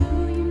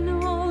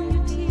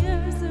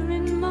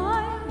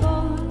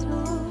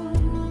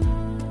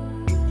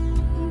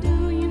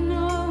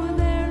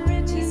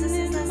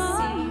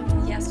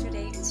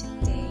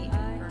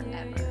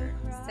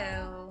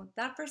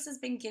verse has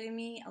been giving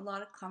me a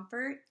lot of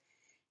comfort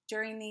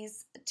during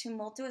these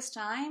tumultuous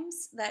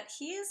times, that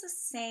he is the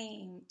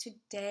same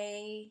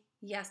today,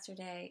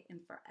 yesterday, and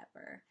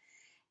forever.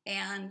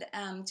 And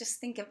just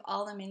think of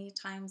all the many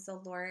times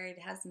the Lord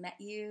has met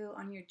you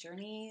on your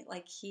journey.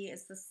 Like, he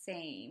is the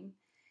same.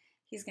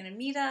 He's going to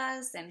meet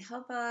us and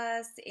help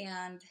us.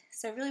 And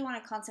so I really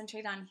want to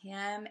concentrate on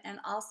him and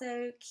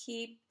also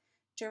keep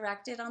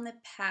directed on the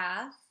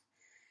path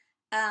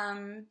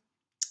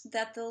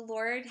that the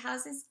Lord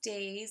has his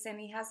days and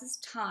he has his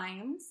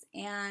times,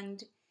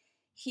 and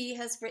he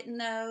has written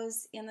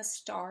those in the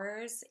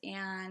stars,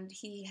 and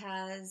he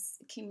has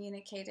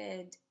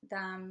communicated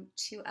them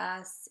to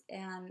us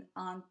and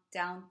on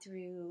down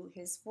through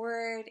his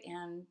word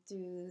and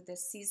through the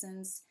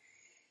seasons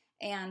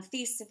and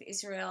feasts of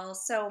Israel.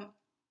 So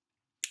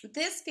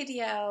this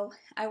video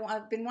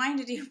I've been wanting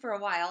to do for a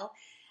while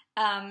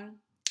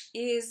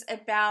is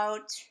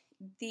about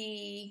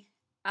the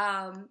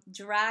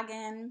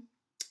dragon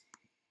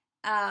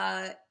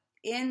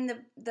in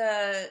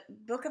the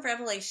book of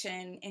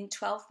Revelation in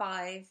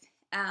 12:5.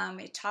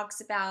 It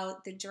talks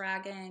about the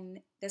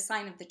dragon, the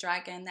sign of the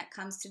dragon that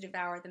comes to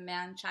devour the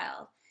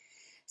man-child.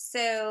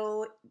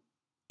 So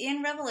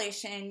in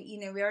Revelation,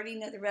 we already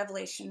know the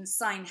Revelation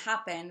sign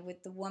happened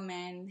with the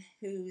woman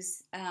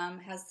who's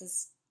has the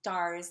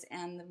stars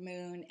and the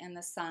moon and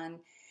the sun.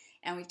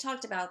 And we've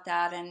talked about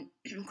that. And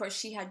of course,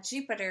 she had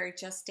Jupiter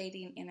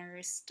gestating in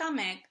her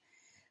stomach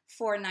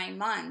for 9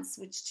 months,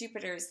 which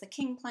Jupiter is the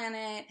king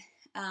planet,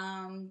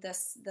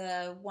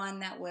 the one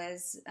that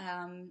was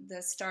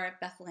the star of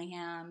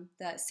Bethlehem,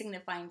 that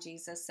signifying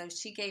Jesus. So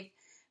she gave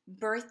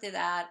birth to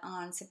that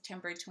on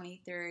September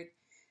 23rd,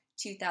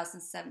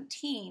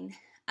 2017.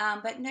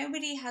 But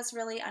nobody has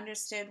really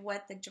understood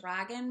what the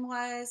dragon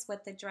was,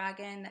 what the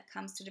dragon that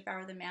comes to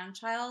devour the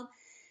man-child.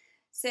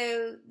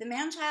 So the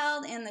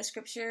man-child in the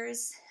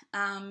scriptures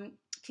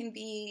can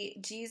be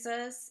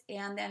Jesus,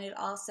 and then it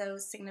also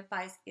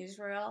signifies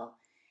Israel,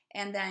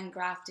 and then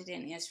grafted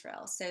in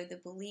Israel. So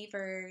the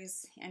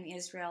believers and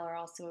Israel are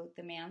also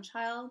the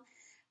man-child.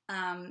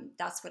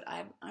 That's what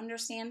I'm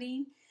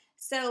understanding.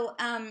 So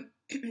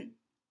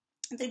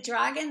the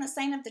dragon, the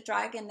sign of the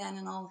dragon then,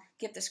 and I'll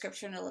give the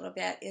scripture in a little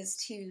bit, is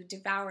to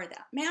devour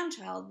that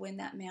man-child when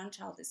that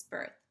man-child is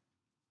birthed.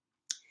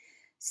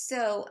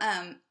 So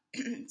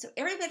so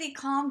everybody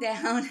calm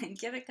down and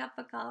get a cup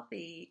of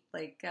coffee,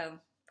 like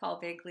Paul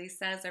Begley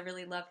says. I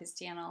really love his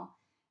channel.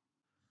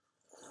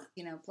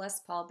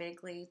 Bless Paul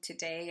Begley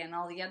today and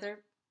all the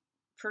other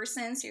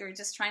persons who are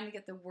just trying to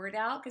get the word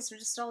out, because we're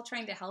just all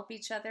trying to help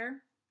each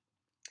other.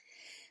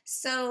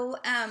 So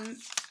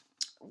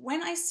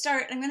when I'm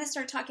going to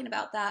start talking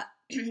about that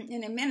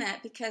in a minute,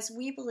 because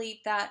we believe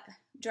that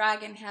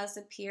dragon has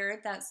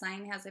appeared, that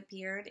sign has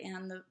appeared,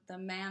 and the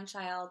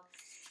man-child,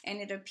 and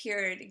it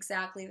appeared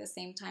exactly the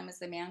same time as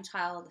the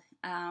man-child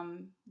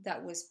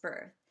that was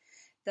birthed,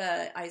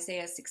 the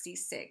Isaiah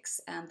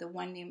 66, the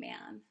one new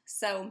man.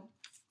 So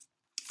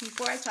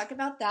before I talk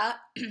about that,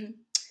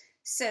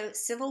 so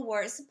civil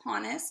war is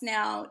upon us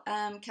now.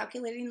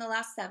 Calculating the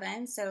last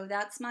 7, so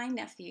that's my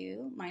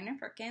nephew, Minor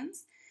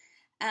Perkins.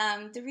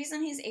 The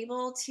reason he's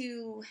able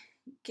to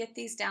get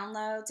these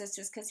downloads is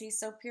just because he's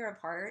so pure of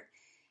heart,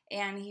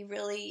 and he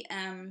really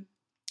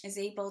is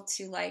able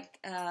to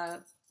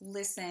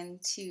listen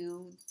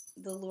to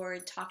the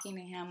Lord talking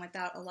to him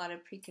without a lot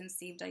of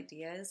preconceived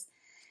ideas,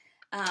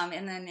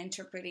 and then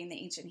interpreting the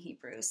ancient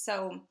Hebrew.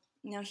 So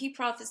he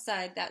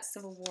prophesied that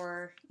civil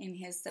war in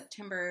his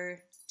September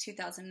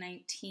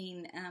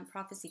 2019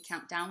 prophecy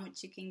countdown,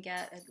 which you can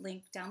get a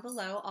link down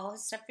below. All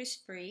his stuff is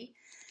free.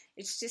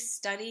 It's just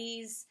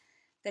studies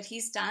that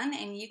he's done,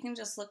 and you can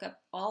just look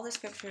up all the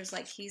scriptures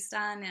like he's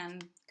done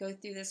and go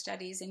through the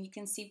studies, and you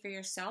can see for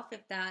yourself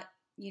if that,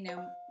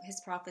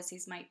 his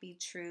prophecies might be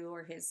true,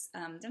 or his,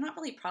 they're not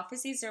really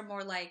prophecies, they're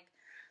more like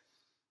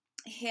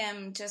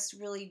him just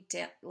really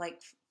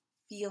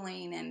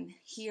feeling and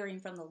hearing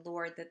from the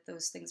Lord that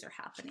those things are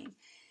happening.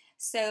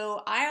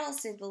 So I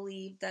also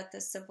believe that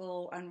the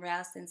civil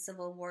unrest and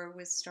civil war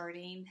was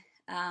starting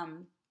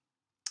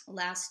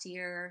last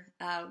year,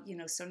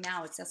 so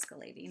now it's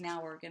escalating.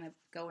 Now we're going to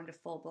go into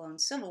full-blown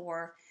civil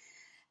war.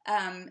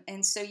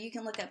 And so you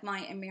can look up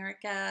my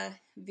America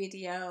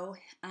video.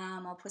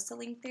 I'll post a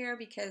link there,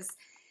 because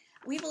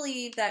we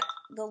believe that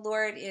the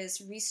Lord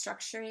is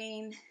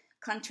restructuring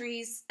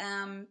countries,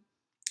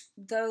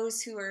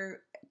 those who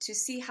are to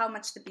see how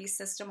much the beast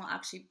system will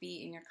actually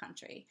be in your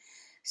country.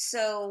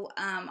 So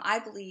I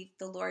believe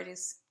the Lord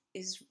is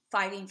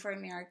fighting for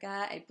America.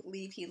 I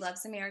believe he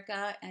loves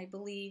America. I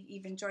believe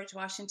even George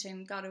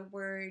Washington got a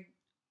word,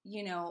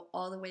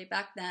 all the way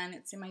back then.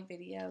 It's in my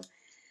video.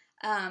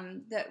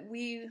 That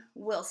we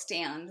will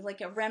stand,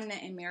 like a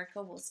remnant in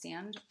America will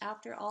stand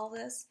after all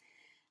this.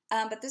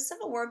 But the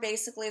Civil War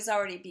basically has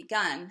already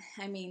begun.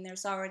 I mean,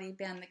 there's already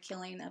been the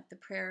killing of the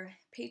Prayer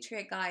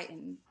Patriot guy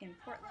in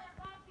Portland.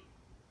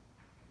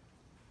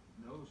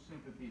 No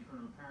sympathy from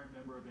an apparent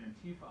member of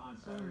Antifa on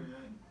Saturday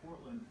night in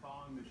Portland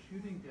following the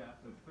shooting death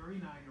of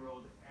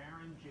 39-year-old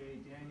Aaron J.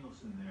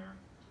 Danielson there.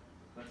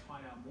 Let's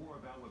find out more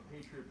about what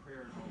Patriot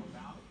Prayer is all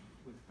about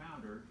with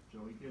founder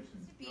Joey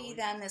Gibson. Be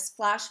then this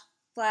flash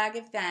flag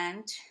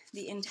event.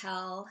 The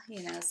intel,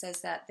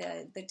 says that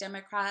the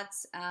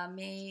Democrats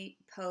may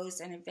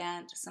pose an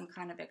event, some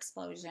kind of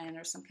explosion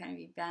or some kind of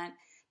event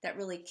that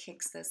really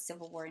kicks the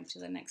Civil War into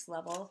the next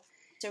level.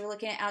 So we're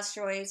looking at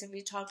asteroids, as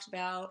we talked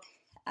about.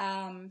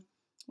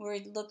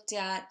 We looked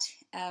at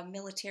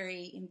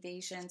military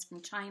invasions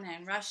from China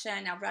and Russia.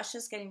 Now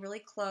Russia's getting really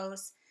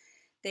close.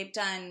 They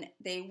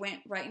went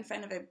right in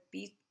front of a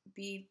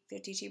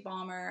B-52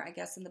 bomber, I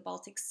guess, in the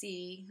Baltic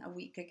Sea a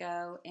week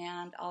ago,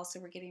 and also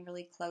we're getting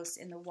really close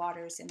in the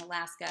waters in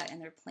Alaska and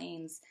their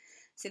planes.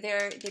 So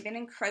they've been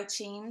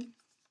encroaching.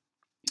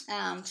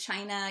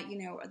 China,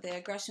 the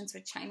aggressions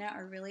with China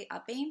are really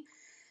upping.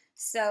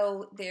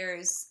 So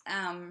there's,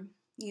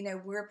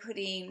 we're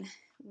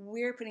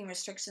putting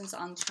restrictions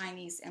on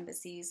Chinese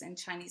embassies and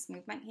Chinese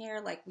movement here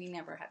like we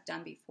never have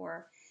done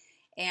before.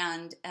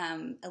 And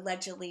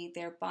allegedly,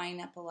 they're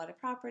buying up a lot of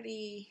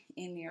property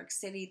in New York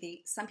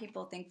City. Some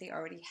people think they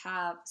already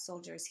have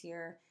soldiers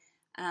here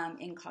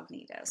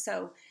incognito.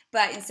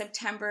 But in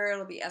September,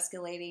 it'll be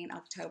escalating.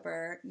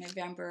 October,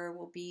 November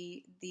will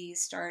be the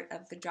start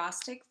of the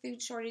drastic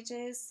food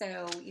shortages.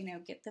 So,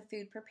 get the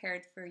food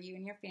prepared for you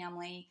and your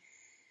family.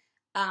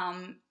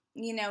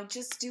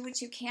 Just do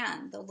what you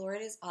can. The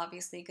Lord is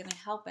obviously going to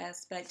help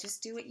us, but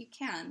just do what you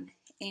can.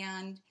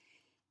 And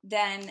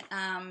then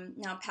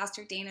now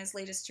Pastor Dana's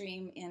latest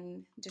dream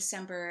in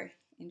December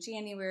and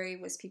January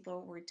was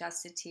people were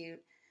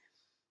destitute.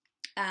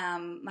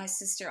 My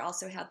sister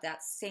also had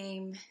that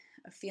same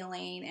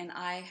feeling, and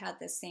I had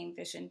the same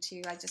vision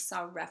too. I just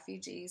saw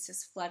refugees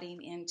just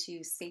flooding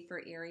into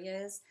safer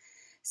areas.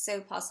 So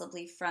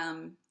possibly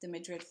from the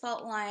Madrid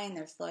fault line,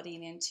 they're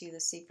flooding into the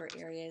safer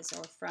areas,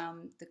 or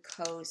from the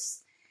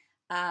coast,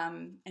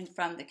 and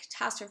from the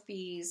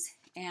catastrophes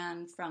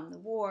and from the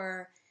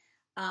war.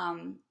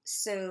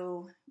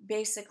 So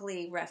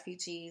basically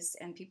refugees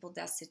and people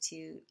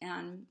destitute.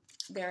 And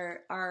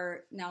there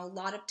are now a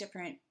lot of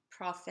different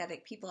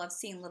prophetic people. I've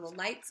seen little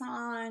lights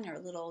on or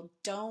little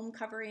dome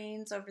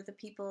coverings over the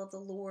people of the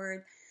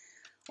Lord,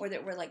 or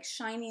that were like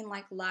shining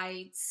like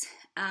lights.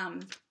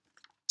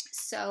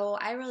 So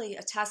I really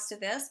attest to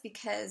this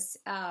because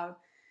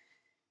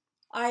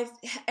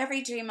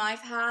every dream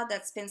I've had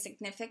that's been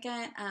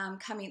significant,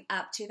 coming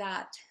up to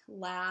that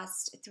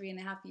last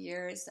 3.5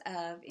 years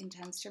of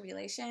intense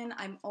tribulation,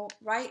 I'm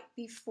right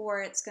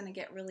before it's going to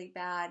get really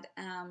bad.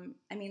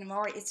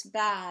 It's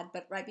bad,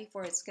 but right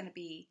before it's going to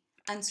be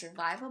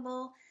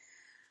unsurvivable,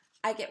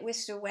 I get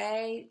whisked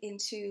away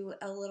into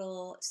a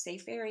little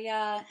safe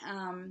area.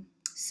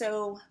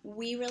 So I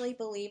really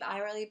believe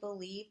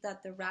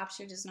that the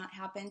rapture does not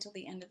happen till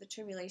the end of the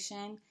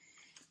tribulation.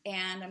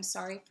 And I'm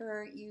sorry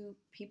for you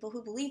people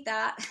who believe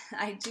that.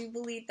 I do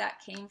believe that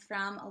came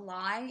from a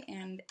lie.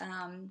 And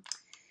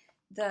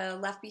the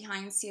Left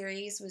Behind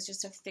series was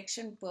just a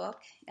fiction book.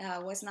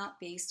 Was not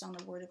based on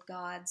the Word of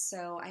God.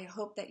 So I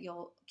hope that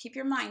you'll keep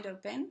your mind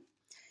open.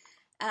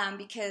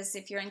 Because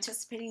if you're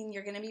anticipating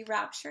you're going to be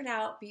raptured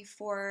out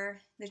before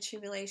the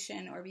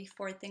tribulation or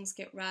before things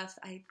get rough,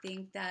 I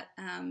think that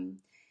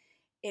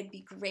it'd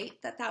be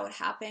great that would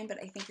happen, but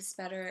I think it's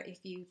better if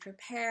you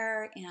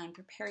prepare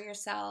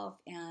yourself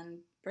and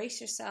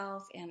brace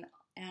yourself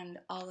and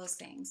all those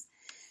things.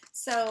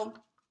 So,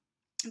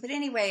 but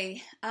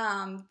anyway,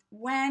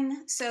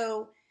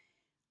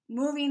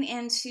 moving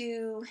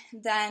into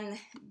then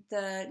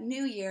the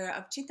new year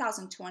of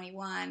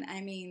 2021,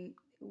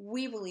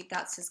 we believe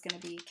that's just going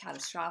to be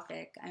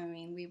catastrophic.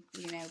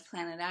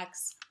 Planet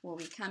X will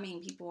be coming.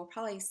 People will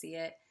probably see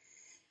it.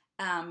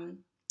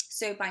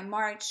 So by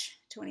March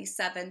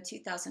 27,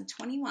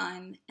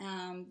 2021,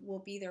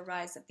 will be the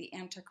rise of the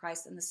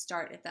Antichrist and the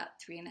start of that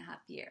 3.5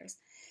 years.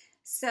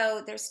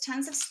 So there's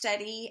tons of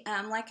study.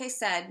 Like I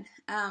said,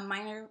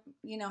 Miner,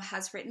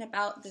 has written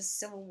about the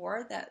Civil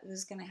War that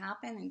was going to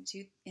happen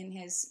in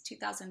his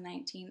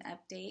 2019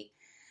 update.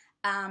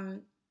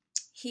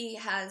 He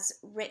has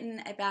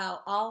written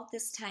about all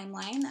this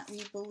timeline that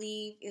we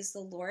believe is the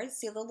Lord.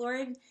 See, the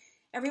Lord,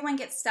 everyone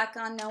gets stuck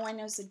on no one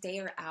knows the day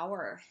or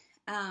hour.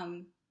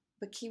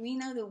 But can we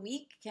know the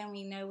week? Can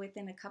we know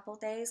within a couple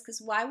days?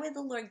 Because why would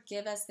the Lord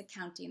give us the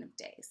counting of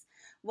days?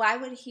 Why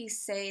would he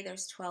say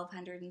there's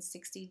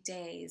 1,260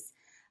 days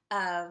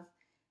of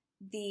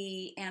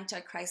the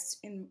Antichrist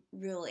in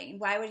ruling?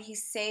 Why would he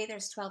say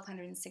there's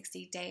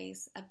 1,260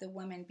 days of the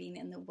woman being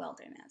in the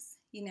wilderness?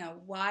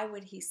 Why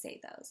would he say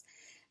those?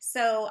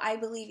 So I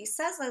believe he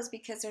says those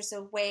because there's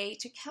a way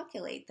to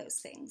calculate those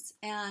things.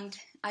 And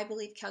I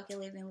believe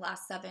calculating the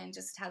last 7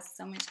 just has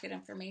so much good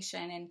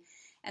information.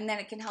 And then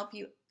it can help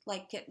you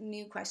get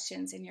new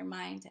questions in your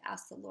mind to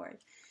ask the Lord.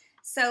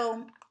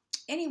 So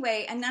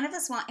anyway, and none of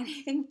us want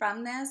anything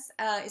from this.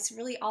 It's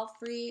really all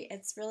free.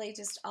 It's really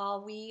just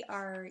all, we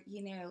are,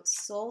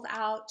 sold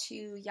out to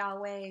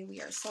Yahweh.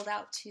 We are sold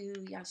out to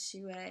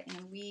Yeshua.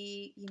 And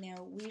we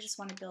just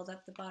want to build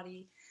up the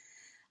body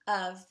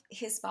of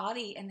his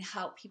body and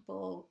help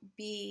people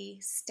be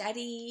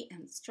steady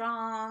and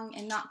strong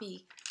and not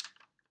be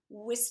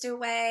whisked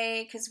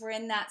away, because we're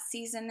in that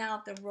season now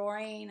of the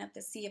roaring of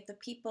the sea of the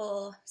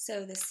people.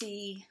 So the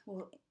sea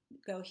will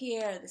go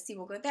here, the sea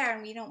will go there,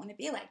 and we don't want to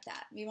be like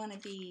that. We want to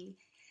be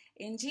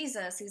in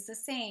Jesus, who's the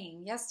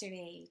same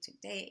yesterday,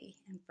 today,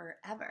 and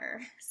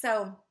forever.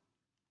 So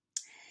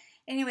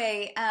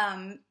anyway,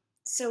 the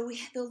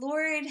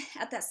Lord,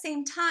 at that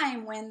same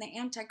time when the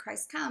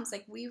Antichrist comes,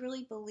 like, we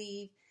really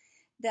believe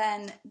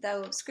then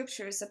the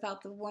scriptures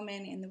about the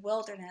woman in the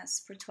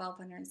wilderness for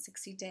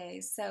 1260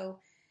 days. So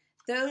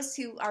those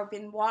who are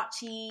been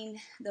watching,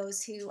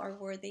 those who are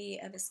worthy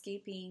of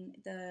escaping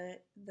the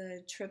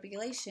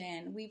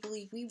tribulation, we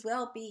believe we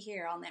will be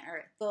here on the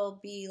earth. We'll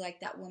be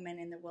like that woman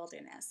in the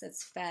wilderness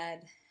that's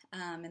fed,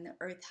 and the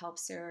earth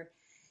helps her.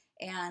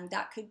 And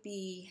that could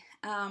be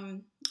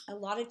a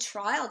lot of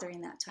trial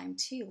during that time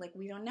too. Like,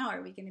 we don't know.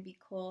 Are we going to be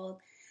cold?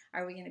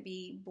 Are we going to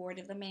be bored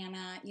of the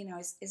manna? You know,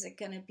 is it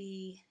going to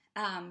be,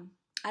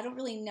 I don't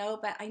really know,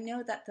 but I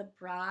know that the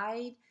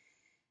bride,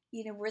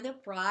 you know, we're the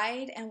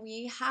bride, and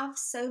we have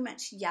so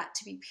much yet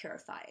to be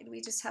purified. We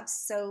just have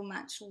so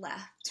much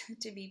left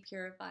to be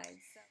purified.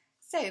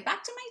 So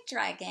back to my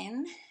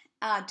dragon,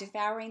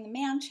 devouring the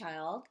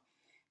man-child.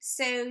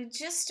 So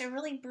just a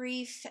really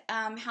brief,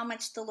 how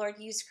much the Lord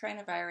used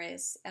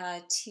coronavirus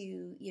to,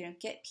 you know,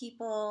 get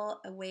people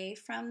away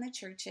from the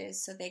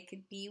churches so they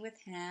could be with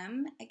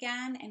Him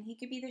again, and He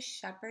could be the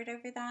shepherd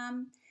over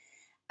them.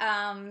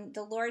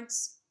 The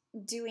Lord's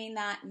doing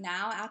that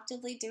now,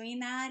 actively doing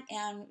that,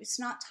 and it's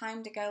not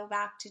time to go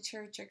back to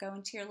church or go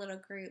into your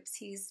little groups.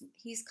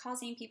 He's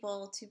causing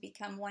people to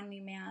become one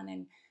new man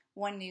and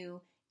one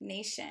new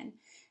nation.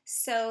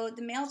 So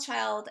the male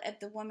child of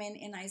the woman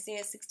in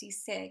Isaiah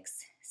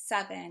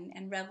 66:7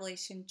 and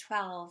Revelation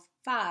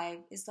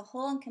 12:5 is the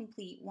whole and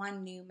complete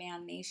one new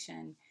man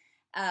nation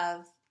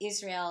of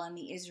Israel and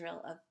the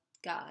Israel of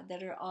God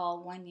that are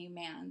all one new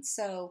man.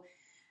 So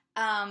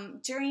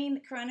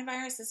during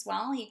coronavirus as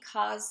well, He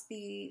caused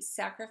the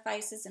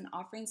sacrifices and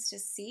offerings to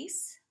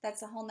cease.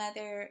 That's a whole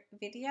nother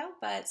video.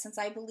 But since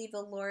I believe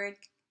the Lord,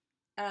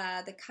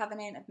 the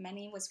covenant of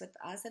many was with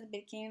us at the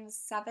beginning of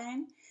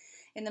 7,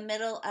 in the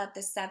middle of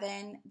the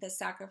 7, the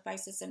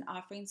sacrifices and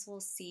offerings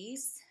will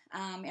cease.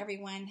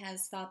 Everyone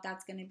has thought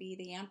that's going to be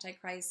the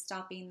Antichrist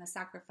stopping the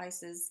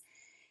sacrifices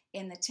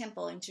in the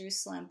temple in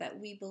Jerusalem, but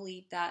we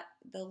believe that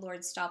the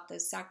Lord stopped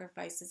those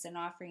sacrifices and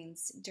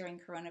offerings during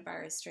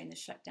coronavirus, during the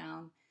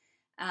shutdown,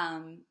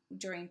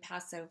 during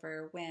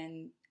Passover,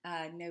 when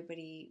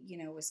nobody, you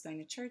know, was going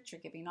to church or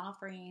giving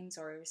offerings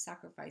or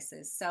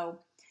sacrifices. So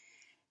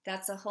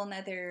that's a whole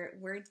nother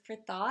word for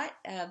thought,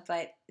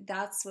 but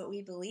that's what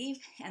we believe.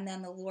 And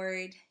then the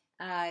Lord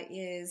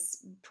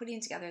is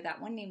putting together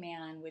that one new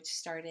man, which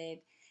started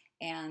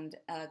and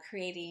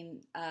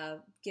creating,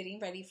 getting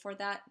ready for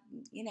that,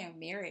 you know,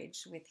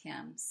 marriage with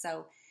Him.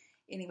 So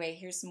anyway,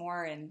 here's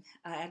more, and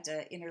I had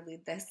to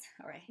interlude this.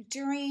 All right.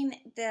 During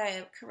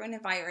the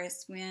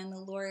coronavirus, when the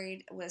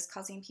Lord was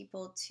causing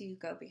people to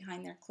go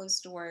behind their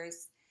closed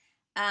doors,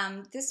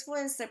 this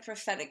was a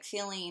prophetic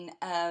feeling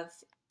of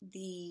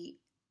the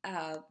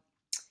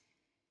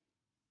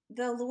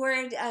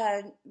Lord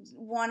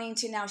wanting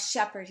to now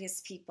shepherd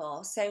His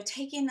people. So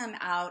taking them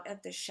out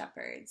of the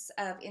shepherds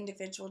of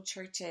individual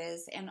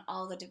churches and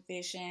all the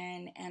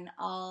division and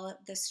all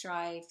the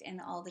strife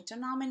and all the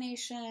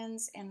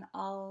denominations and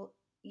all,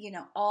 you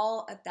know,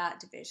 all of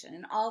that division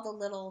and all the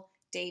little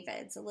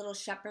Davids, the little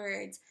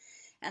shepherds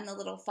and the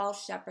little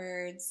false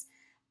shepherds,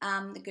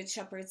 the good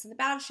shepherds and the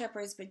bad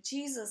shepherds. But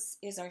Jesus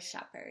is our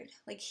shepherd.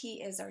 Like,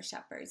 He is our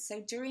shepherd.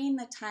 So during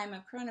the time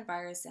of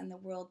coronavirus and the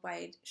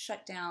worldwide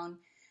shutdown,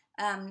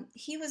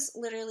 He was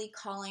literally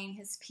calling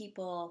His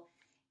people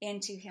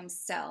into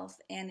Himself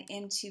and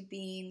into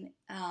being,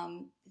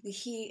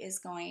 He is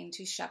going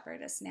to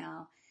shepherd us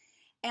now.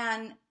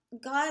 And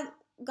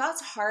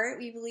God's heart,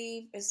 we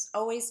believe, has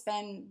always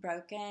been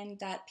broken,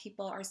 that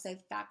people are so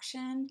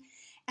factioned.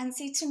 And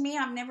see, to me,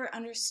 I've never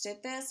understood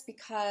this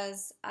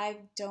because I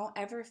don't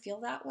ever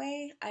feel that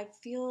way. I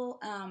feel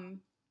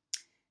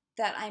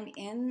that I'm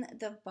in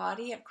the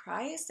body of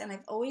Christ, and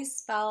I've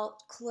always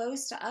felt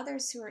close to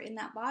others who are in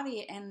that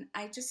body. And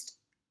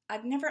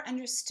I've never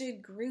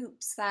understood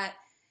groups that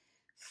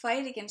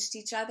fight against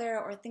each other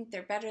or think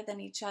they're better than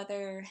each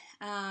other.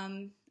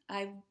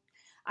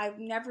 I've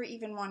never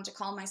even wanted to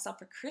call myself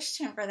a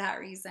Christian for that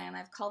reason.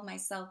 I've called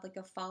myself like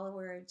a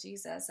follower of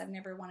Jesus. I've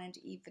never wanted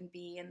to even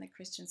be in the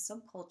Christian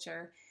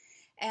subculture.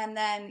 And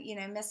then, you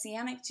know,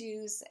 Messianic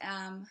Jews,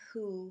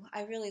 who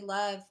I really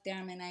love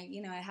them, and I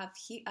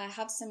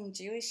have some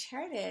Jewish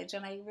heritage,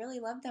 and I really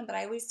love them, but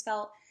I always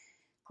felt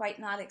quite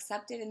not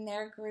accepted in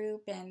their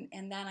group. And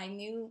then I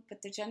knew,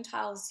 but the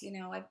Gentiles, you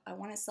know, I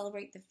want to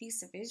celebrate the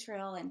Feast of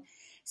Israel. And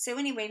so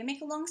anyway, to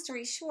make a long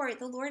story short,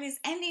 the Lord is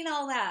ending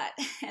all that.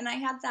 And I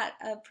had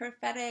that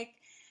prophetic,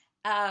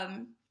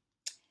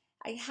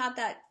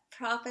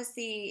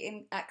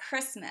 prophecy at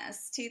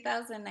Christmas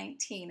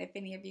 2019. If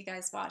any of you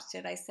guys watched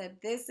it, I said,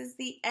 this is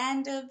the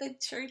end of the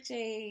church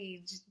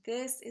age.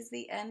 This is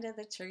the end of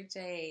the church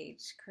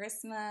age.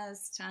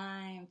 Christmas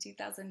time,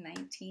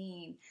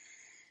 2019.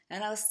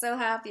 And I was so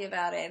happy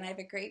about it. And I have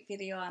a great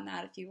video on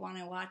that if you want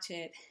to watch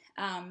it.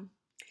 Of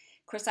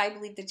course, I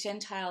believe the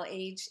Gentile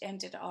age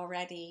ended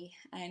already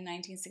in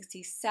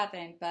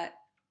 1967, but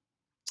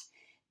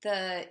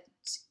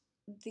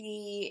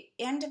the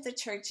end of the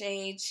church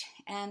age,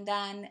 and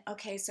then,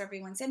 okay, so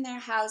everyone's in their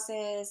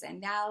houses, and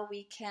now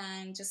we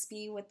can just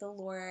be with the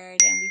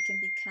Lord, and we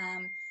can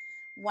become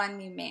one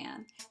new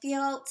man. I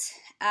felt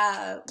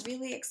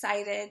really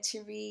excited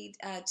to read,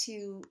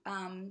 to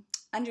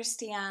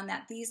understand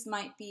that these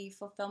might be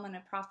fulfillment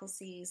of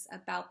prophecies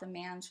about the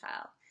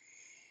man-child.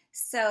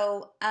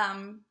 So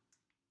on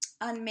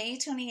May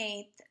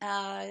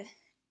 28th,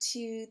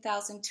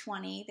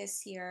 2020,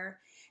 this year,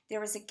 there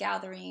was a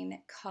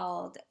gathering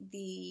called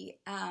the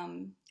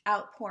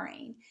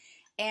Outpouring.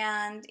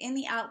 And in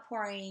the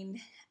Outpouring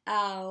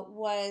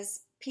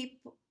was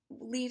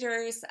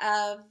leaders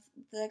of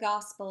the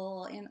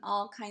gospel in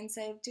all kinds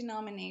of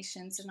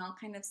denominations and all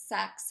kinds of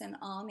sects in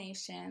all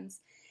nations.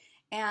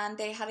 And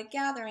they had a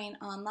gathering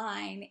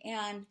online,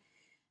 and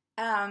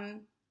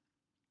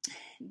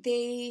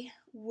they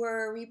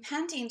were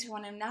repenting to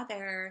one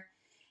another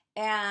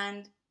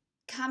and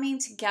coming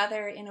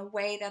together in a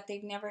way that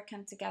they've never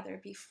come together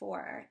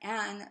before.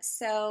 And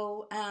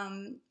so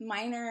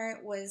Minor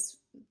was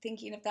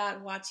thinking of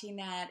that, watching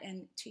that,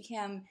 and to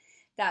him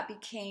that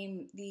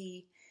became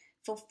the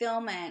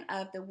fulfillment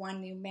of the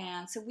one new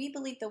man. So we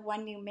believe the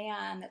one new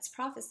man that's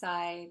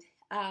prophesied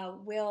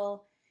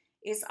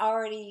is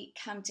already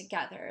come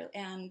together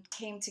and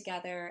came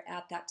together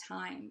at that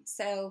time.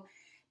 So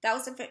that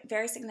was a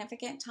very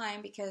significant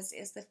time because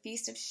it's the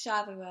Feast of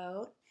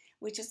Shavuot,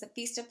 which is the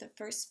Feast of the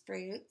First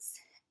Fruits.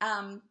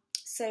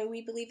 So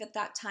we believe at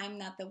that time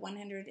that the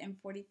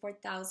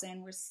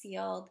 144,000 were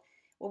sealed.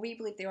 Well, we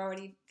believe they were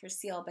already for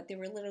sealed, but they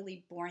were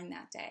literally born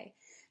that day.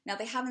 Now,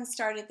 they haven't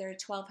started their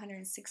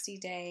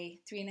 1,260-day,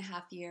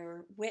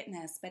 3.5-year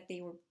witness, but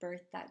they were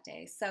birthed that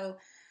day. So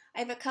I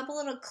have a couple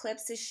little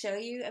clips to show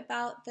you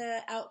about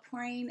the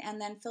Outpouring, and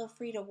then feel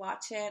free to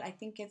watch it. I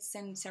think it's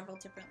in several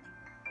different languages.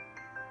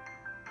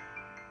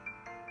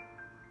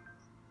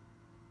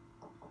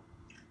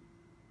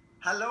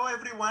 Hello,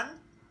 everyone.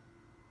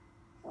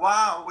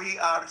 Wow, we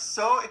are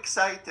so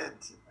excited.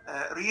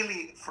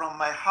 Really, from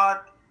my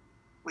heart,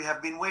 we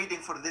have been waiting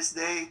for this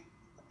day.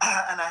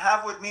 And I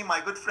have with me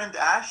my good friend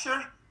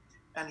Asher,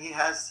 and he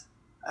has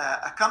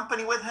a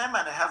company with him,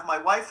 and I have my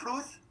wife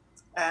Ruth,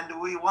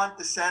 and we want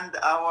to send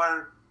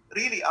our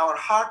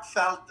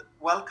heartfelt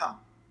welcome.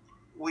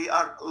 We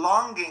are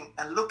longing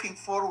and looking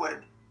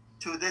forward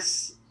to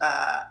this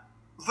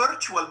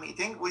virtual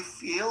meeting. We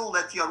feel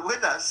that you're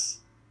with us,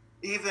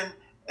 even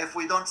if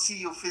we don't see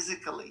you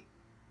physically.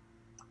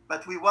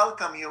 But we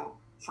welcome you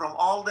from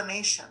all the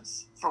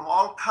nations, from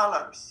all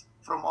colors,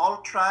 from all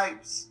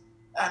tribes,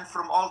 and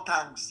from all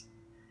tongues.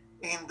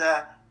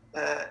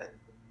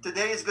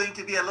 Today is going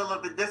to be a little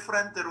bit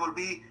different. There will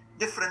be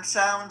different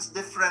sounds,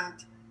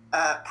 different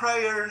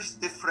prayers,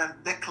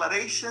 different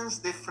declarations,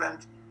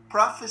 different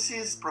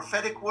prophecies,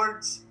 prophetic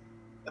words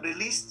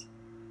released.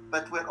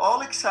 But we're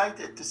all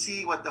excited to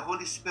see what the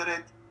Holy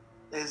Spirit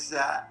is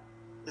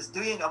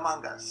doing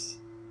among us.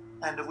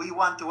 And we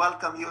want to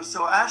welcome you.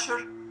 So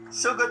Asher,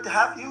 so good to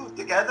have you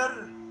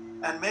together.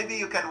 And maybe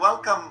you can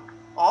welcome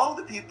all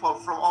the people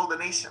from all the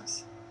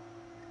nations.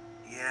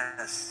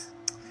 Yes.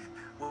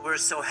 Well, we're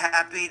so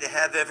happy to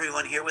have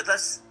everyone here with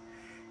us.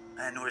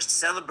 And we're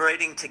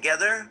celebrating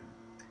together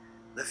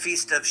the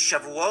Feast of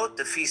Shavuot,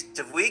 the Feast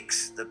of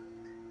Weeks, the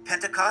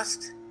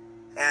Pentecost.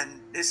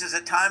 And this is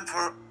a time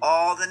for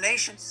all the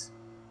nations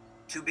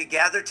to be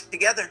gathered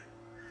together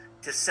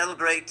to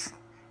celebrate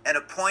an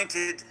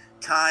appointed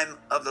time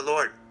of the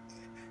Lord.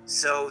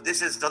 So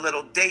this is the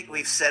little date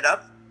we've set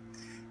up,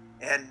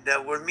 and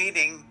we're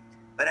meeting,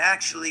 but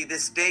actually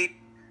this date,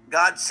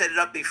 God set it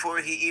up before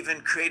he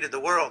even created the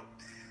world.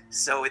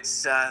 So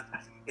it's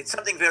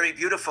something very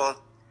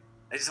beautiful.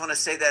 I just want to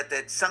say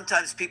that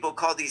sometimes people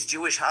call these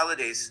Jewish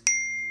holidays,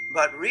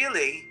 but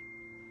really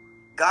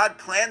God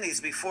planned these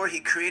before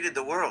he created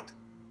the world.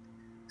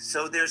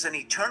 So there's an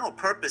eternal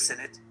purpose in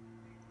it.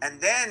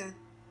 And then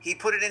he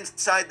put it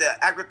inside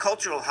the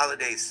agricultural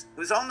holidays. It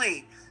was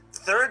only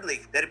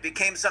thirdly that it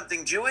became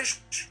something Jewish.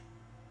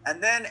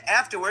 And then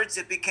afterwards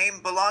it became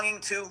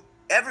belonging to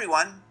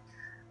everyone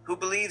who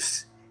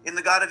believes in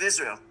the God of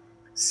Israel.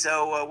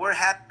 So we're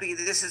happy.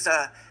 This is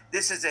a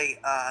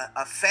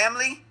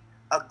family,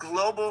 a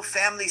global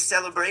family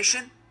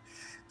celebration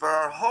for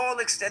our whole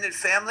extended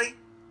family,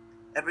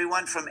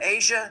 everyone from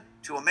Asia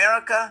to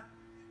America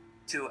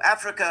to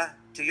Africa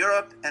to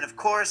Europe, and of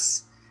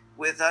course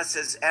with us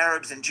as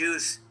Arabs and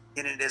Jews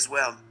in it as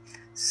well.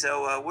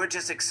 So we're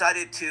just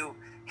excited to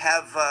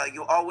have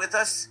you all with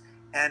us,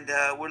 and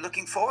we're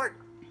looking forward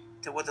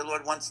to what the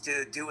Lord wants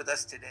to do with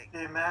us today.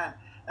 Amen.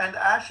 And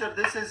Asher,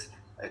 this is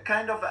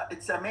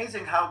it's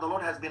amazing how the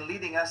Lord has been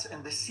leading us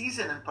in this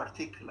season in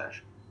particular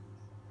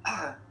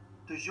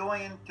to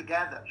join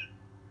together.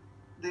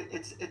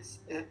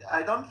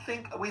 I don't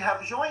think we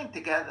have joined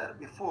together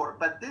before,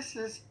 but this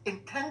is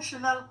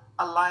intentional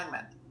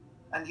alignment.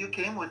 And you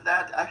came with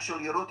that.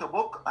 Actually, you wrote a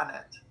book on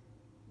it.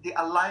 the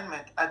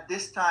alignment at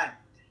this time.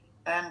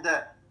 And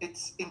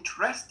it's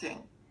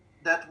interesting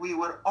that we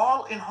were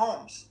all in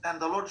homes, and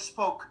the Lord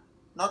spoke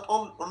not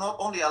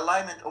only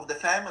alignment of the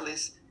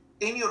families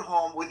in your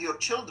home with your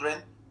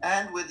children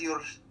and with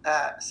your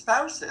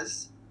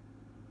spouses,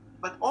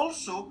 but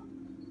also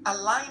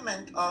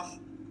alignment of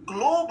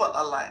global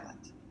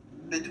alignment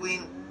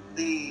between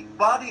the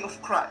body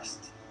of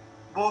Christ,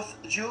 both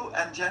Jew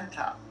and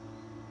Gentile.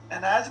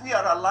 And as we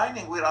are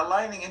aligning, we're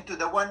aligning into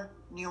the one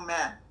new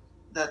man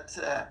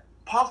that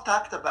Paul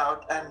talked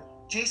about, and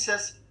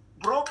Jesus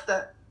broke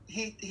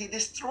he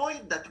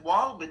destroyed that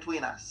wall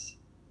between us.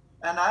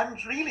 And I'm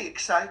really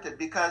excited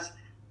because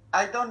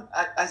I don't,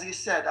 as you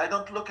said, I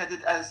don't look at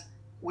it as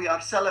we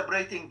are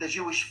celebrating the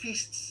Jewish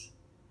feasts.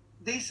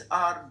 These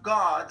are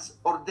God's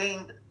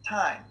ordained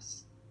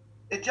times.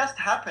 It just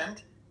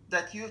happened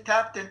that you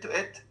tapped into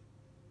it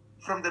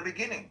from the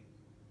beginning.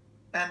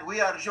 And we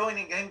are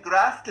joining in,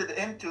 grafted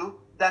into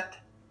that.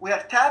 We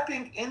are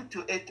tapping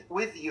into it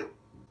with you.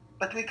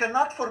 But we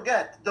cannot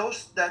forget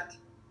those that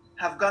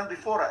have gone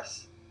before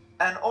us,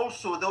 and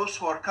also those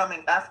who are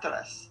coming after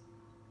us.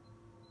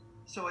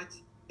 So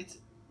it's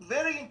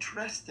very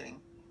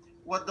interesting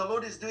what the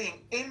Lord is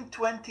doing in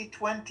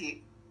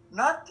 2020,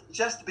 not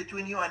just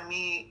between you and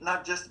me,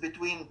 not just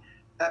between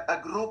a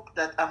group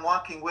that I'm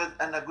walking with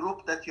and a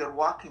group that you're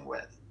walking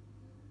with.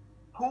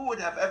 Who would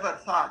have ever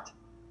thought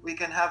we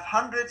can have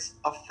hundreds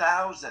of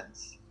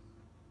thousands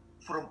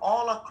from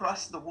all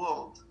across the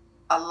world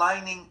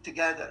aligning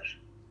together?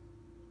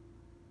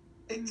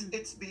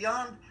 It's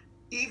beyond,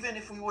 even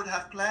if we would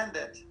have planned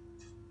it,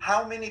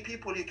 how many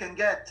people you can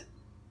get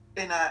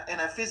in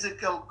a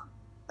physical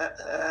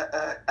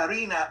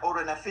arena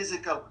or in a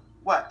physical,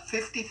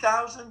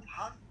 50,000?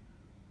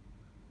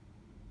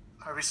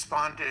 I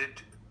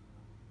responded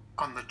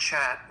on the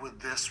chat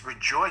with this: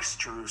 Rejoice,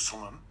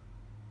 Jerusalem,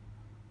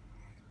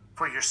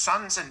 for your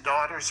sons and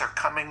daughters are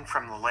coming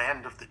from the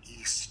land of the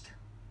east.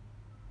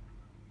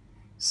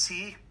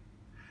 See,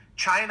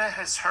 China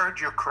has heard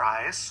your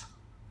cries,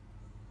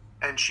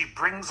 and she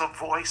brings a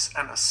voice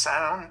and a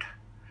sound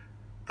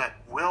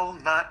that will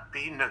not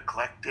be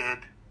neglected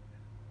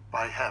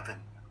by heaven.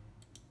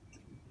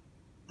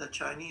 The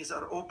Chinese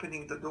are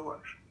opening the door.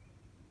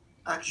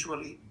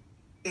 Actually,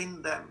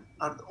 in them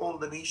are all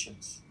the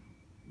nations.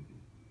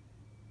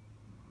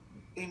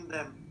 In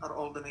them are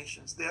all the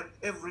nations. They're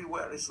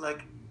everywhere. It's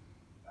like,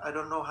 I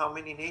don't know how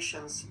many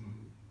nations,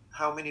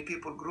 how many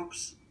people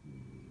groups,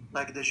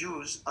 like the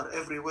Jews, are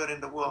everywhere in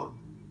the world.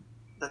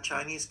 The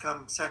Chinese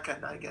come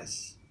second, I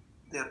guess.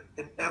 They're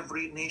in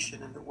every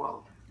nation in the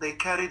world. They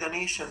carry the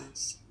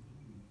nations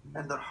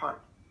in their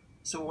heart.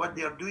 So what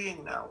they are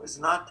doing now is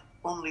not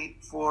only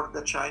for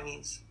the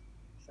Chinese,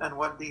 and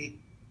what the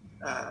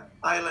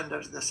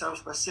islanders, the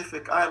South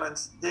Pacific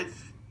Islands, did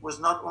was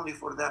not only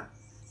for them.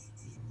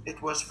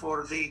 It was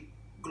for the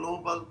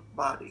global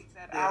body.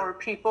 That our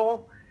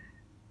people,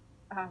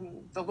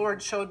 the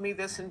Lord showed me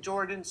this in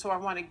Jordan, so I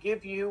want to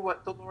give you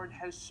what the Lord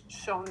has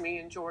shown me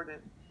in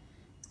Jordan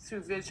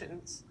through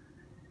visions.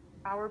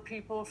 Our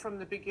people from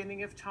the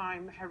beginning of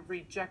time have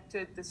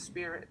rejected the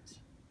Spirit.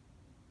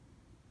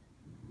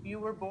 You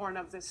were born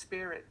of the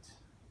Spirit.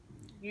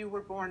 You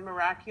were born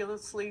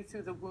miraculously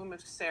through the womb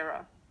of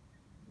Sarah.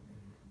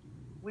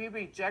 We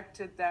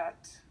rejected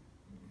that.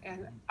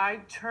 And I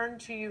turn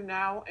to you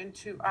now and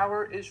to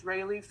our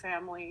Israeli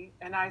family,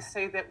 and I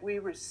say that we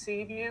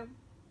receive you.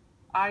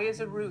 I, as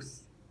a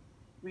Ruth,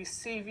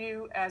 receive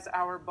you as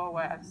our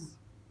Boaz.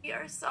 We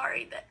are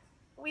sorry that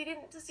we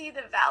didn't see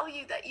the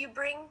value that you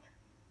bring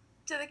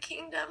to the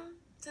kingdom,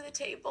 to the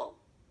table,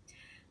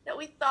 that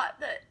we thought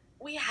that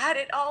we had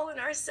it all in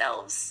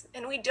ourselves,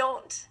 and we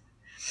don't.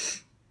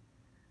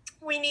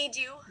 We need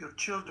you. Your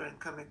children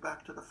coming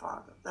back to the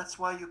Father. That's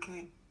why you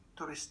came,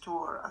 to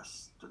restore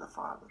us to the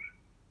Father.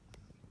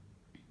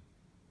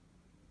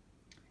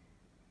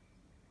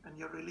 And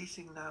you're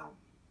releasing now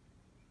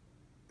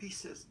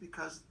pieces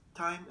because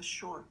time is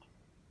short.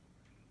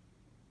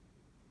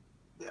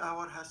 The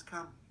hour has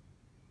come.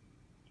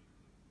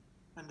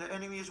 And the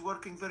enemy is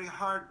working very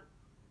hard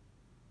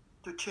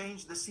to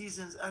change the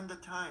seasons and the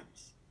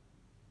times.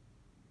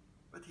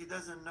 But he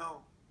doesn't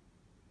know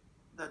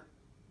that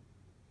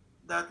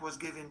that was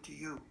given to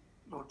you,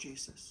 Lord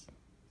Jesus.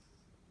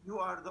 You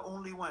are the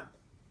only one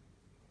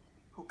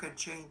who can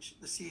change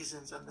the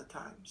seasons and the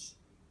times.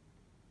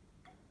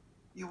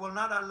 You will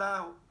not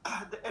allow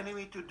the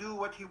enemy to do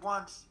what he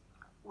wants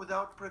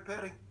without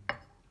preparing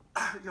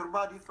your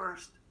body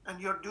first.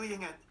 And you're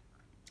doing it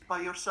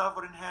by your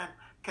sovereign hand.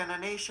 Can a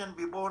nation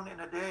be born in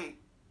a day?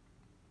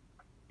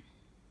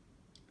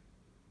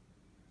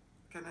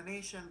 Can a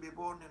nation be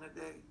born in a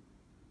day?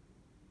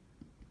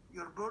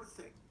 You're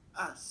birthing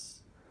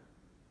us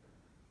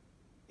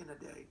in a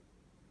day.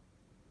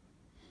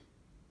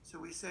 So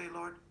we say,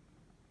 Lord,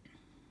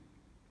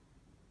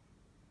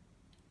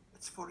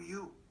 it's for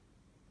you.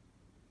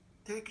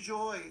 Take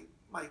joy,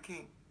 my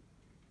King.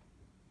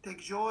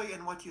 Take joy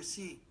in what you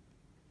see.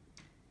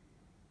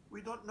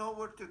 We don't know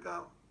where to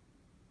go.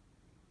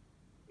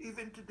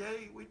 Even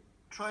today, we're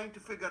trying to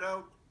figure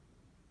out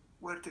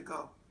where to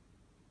go.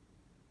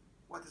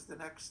 what is the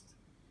next?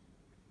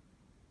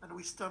 And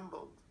we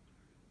stumbled.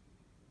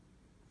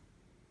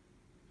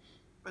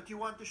 But you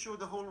want to show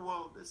the whole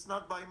world it's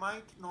not by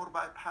might nor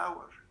by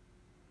power,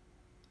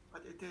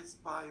 but it is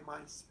by my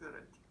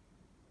Spirit.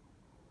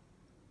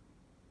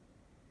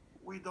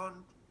 We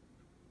don't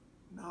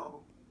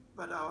know,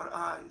 but our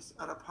eyes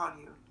are upon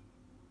you.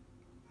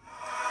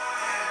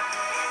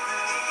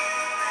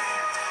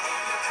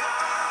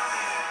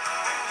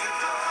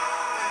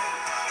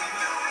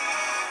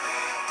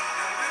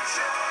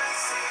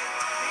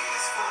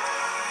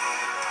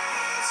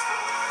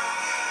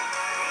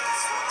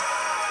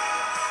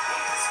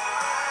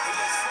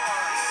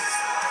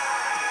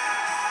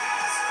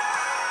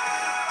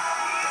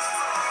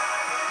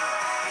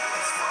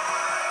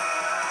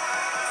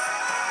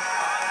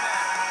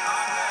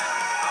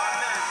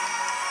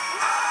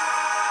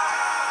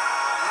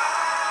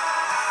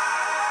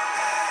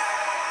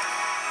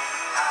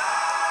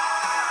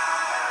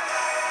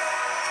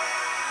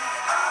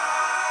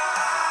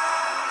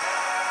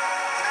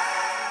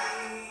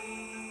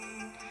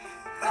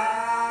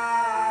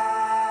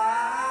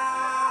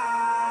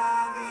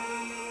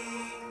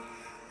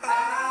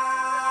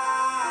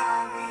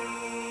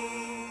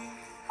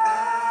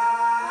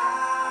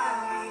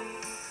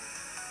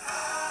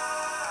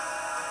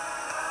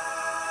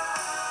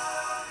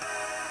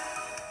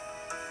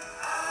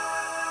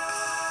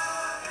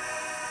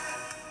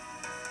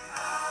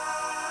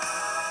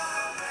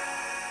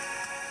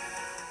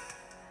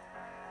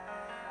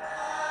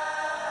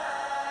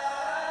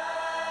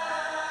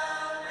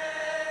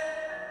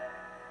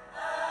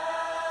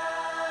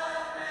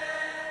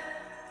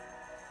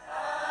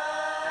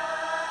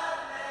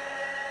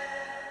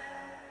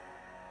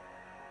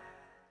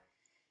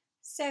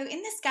 So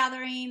in this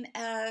gathering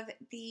of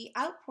the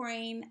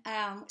outpouring,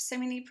 so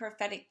many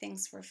prophetic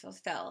things were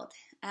fulfilled.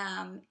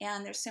 And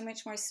there's so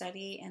much more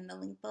study in the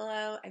link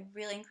below. I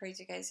really encourage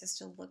you guys just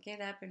to look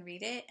it up and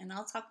read it, and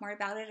I'll talk more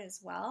about it as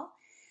well.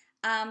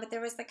 But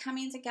there was the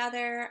coming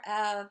together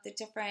of the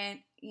different,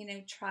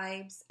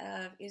 tribes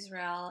of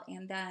Israel,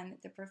 and then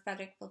the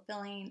prophetic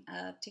fulfilling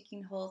of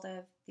taking hold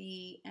of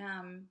the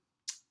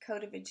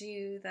code of a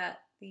Jew that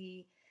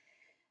the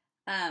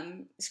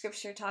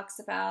scripture talks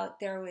about.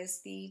 There was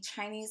the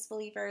Chinese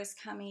believers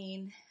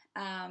coming,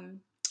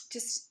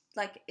 because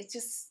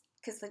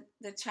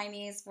the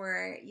Chinese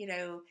were,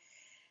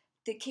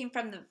 they came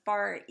from the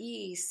Far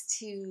East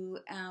to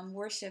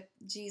worship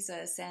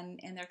Jesus, and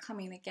they're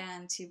coming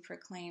again to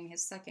proclaim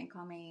his second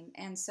coming.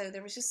 And so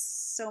there was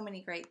just so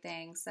many great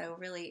things. So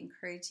really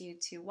encourage you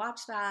to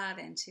watch that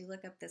and to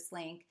look up this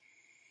link.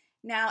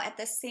 Now, at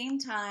the same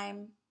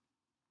time,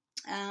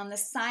 the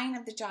sign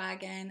of the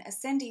dragon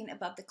ascending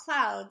above the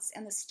clouds,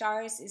 and the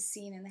stars is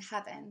seen in the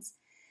heavens.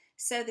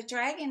 So the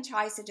dragon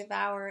tries to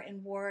devour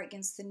and war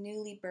against the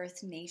newly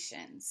birthed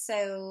nation.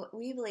 So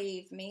we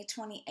believe May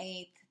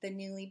 28th, the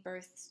newly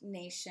birthed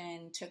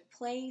nation took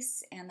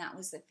place, and that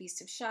was the Feast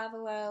of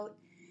Shavuot.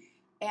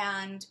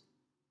 And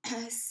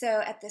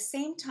so at the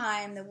same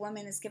time, the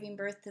woman is giving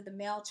birth to the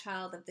male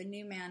child of the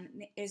new man,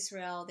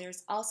 Israel.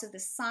 There's also the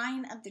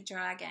sign of the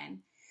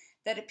dragon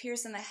that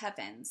appears in the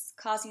heavens,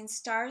 causing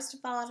stars to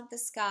fall out of the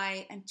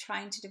sky and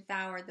trying to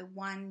devour the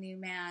one new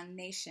man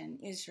nation,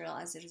 Israel,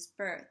 as it is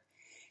birthed.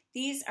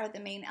 These are the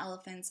main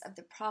elephants of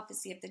the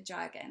prophecy of the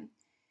dragon.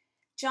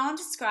 John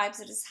describes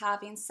it as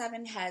having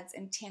 7 heads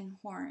and 10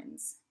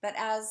 horns. But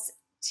as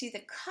to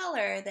the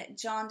color that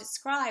John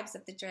describes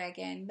of the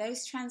dragon,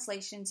 most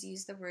translations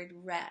use the word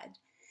red.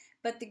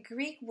 But the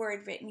Greek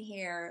word written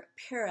here,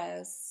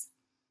 pyros,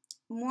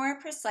 more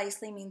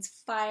precisely means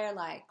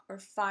fire-like or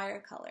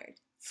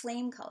fire-colored,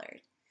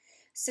 flame-colored.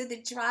 So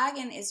the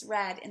dragon is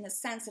red in the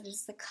sense that it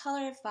is the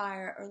color of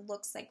fire or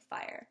looks like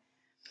fire.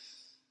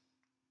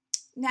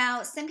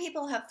 Now, some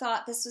people have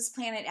thought this was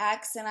Planet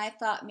X, and I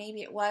thought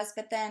maybe it was,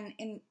 but then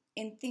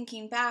in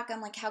thinking back,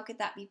 I'm like, how could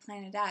that be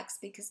Planet X?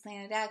 Because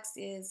Planet X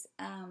is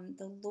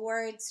the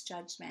Lord's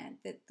judgment,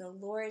 the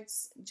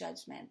Lord's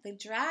judgment. The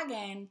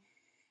dragon,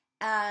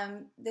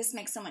 this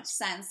makes so much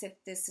sense if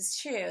this is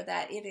true,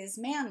 that it is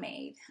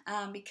man-made,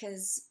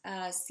 because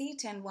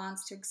Satan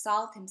wants to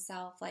exalt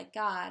himself like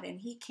God, and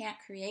he can't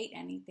create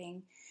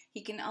anything. He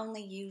can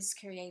only use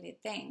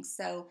created things.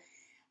 So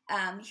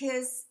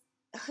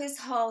his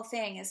whole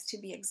thing is to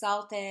be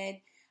exalted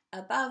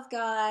above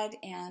God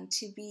and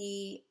to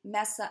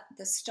mess up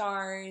the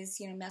stars,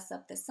 mess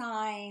up the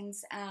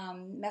signs,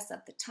 mess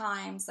up the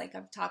times, like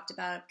I've talked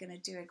about. I'm going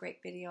to do a great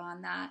video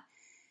on that.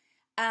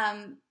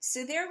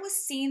 So there was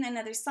seen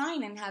another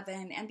sign in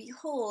heaven, and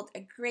behold,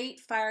 a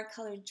great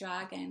fire-colored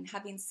dragon,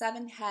 having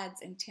 7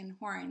 heads and 10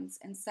 horns,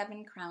 and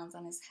 7 crowns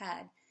on his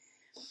head.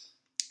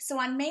 So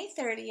on May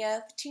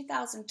 30th,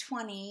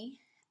 2020,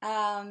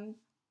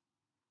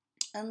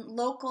 in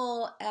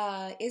local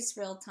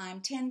Israel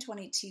time,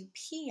 10:22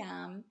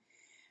 p.m.,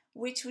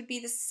 which would be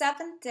the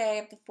 7th day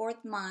of the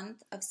 4th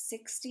month of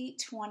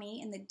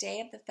 6020, in the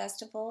day of the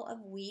Festival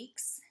of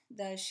Weeks,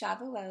 the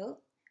Shavuot,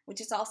 which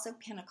is also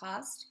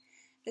Pentecost.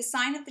 The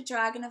sign of the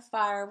dragon of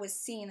fire was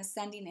seen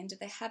ascending into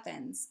the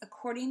heavens,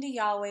 according to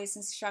Yahweh's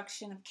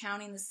instruction of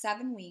counting the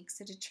 7 weeks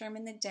to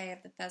determine the day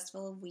of the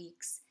festival of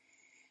weeks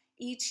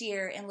each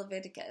year in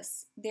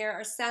Leviticus. There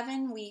are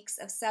 7 weeks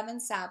of 7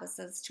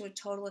 Sabbaths to a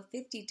total of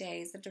 50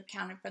 days that are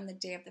counted from the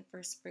day of the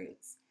first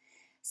fruits.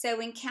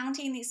 So in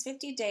counting these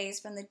 50 days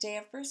from the day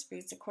of first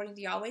fruits, according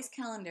to Yahweh's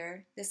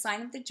calendar, the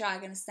sign of the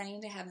dragon ascending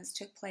into heavens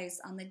took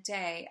place on the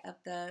day of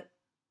the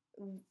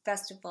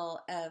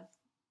festival of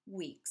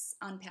weeks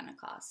on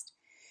Pentecost.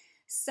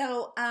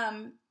 So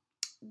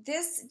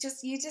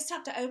you just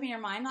have to open your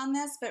mind on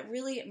this, but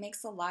really it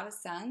makes a lot of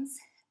sense.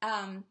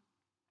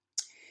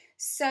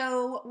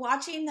 So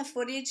watching the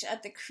footage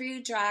of the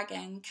Crew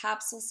Dragon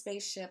capsule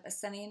spaceship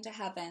ascending into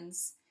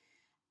heavens,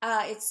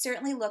 it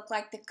certainly looked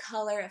like the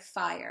color of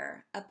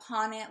fire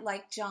upon it,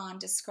 like John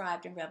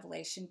described in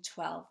Revelation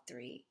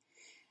 12:3.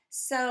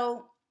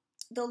 So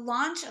the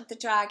launch of the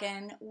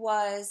Dragon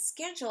was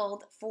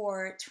scheduled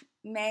for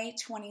May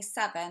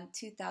 27,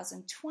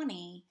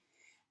 2020,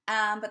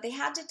 but they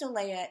had to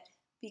delay it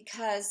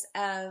because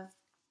of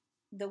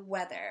the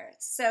weather.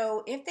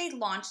 So if they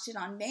launched it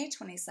on May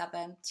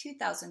 27,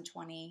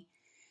 2020,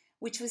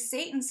 which was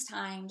Satan's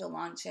time to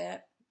launch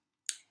it,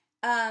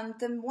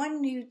 the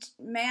one new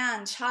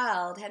man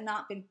child had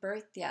not been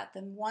birthed yet.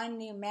 The one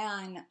new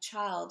man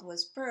child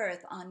was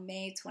birthed on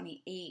May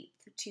 28th,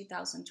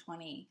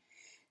 2020.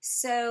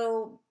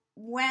 So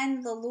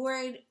when the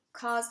Lord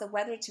caused the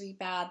weather to be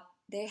bad,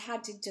 they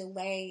had to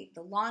delay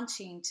the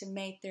launching to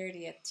May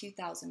 30th,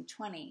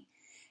 2020.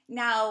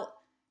 Now,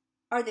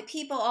 are the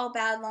people all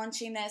bad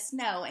launching this?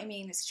 No. I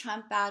mean, is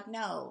Trump bad?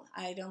 No.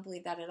 I don't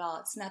believe that at all.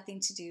 It's nothing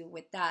to do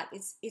with that.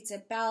 It's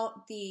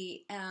about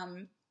the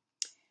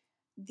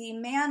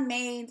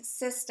man-made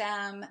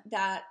system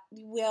that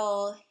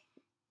will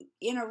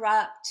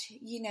interrupt,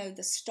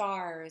 the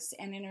stars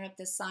and interrupt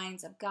the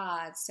signs of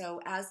God.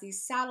 So as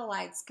these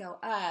satellites go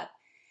up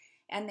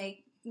and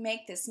they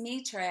make this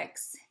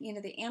matrix,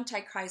 the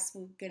Antichrist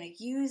will going to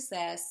use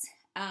this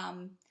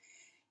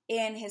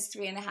in his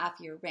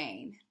 3.5-year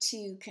reign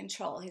to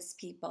control his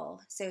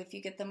people. So if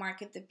you get the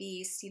mark of the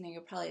beast,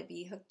 you'll probably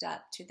be hooked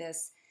up to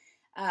this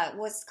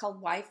what's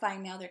called Wi-Fi.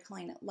 Now they're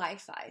calling it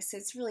Li-Fi. So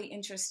it's really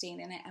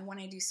interesting, and I want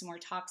to do some more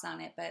talks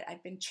on it, but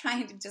I've been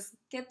trying to just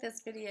get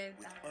this video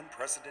with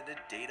unprecedented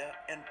data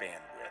and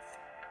bandwidth.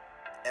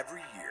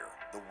 Every year,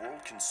 the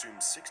world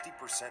consumes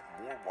 60%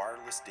 more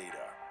wireless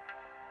data.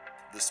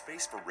 The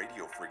space for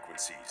radio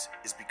frequencies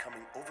is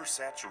becoming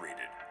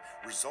oversaturated,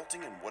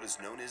 resulting in what is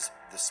known as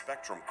the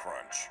spectrum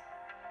crunch.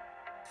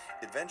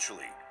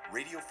 Eventually,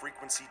 radio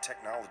frequency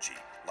technology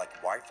like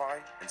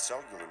Wi-Fi and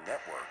cellular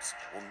networks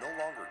will no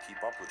longer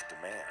keep up with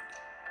demand.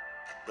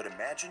 But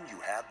imagine you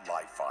had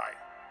Li-Fi.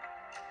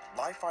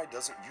 Li-Fi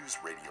doesn't use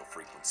radio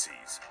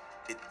frequencies.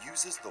 It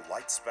uses the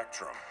light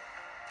spectrum,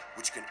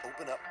 which can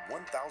open up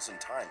 1,000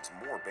 times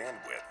more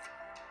bandwidth.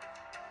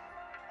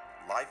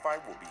 Li-Fi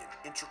will be an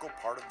integral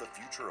part of the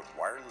future of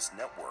wireless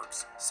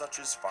networks such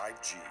as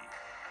 5G.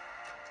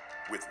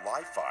 With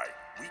Li-Fi,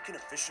 we can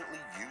efficiently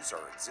use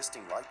our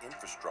existing light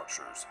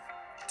infrastructures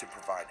to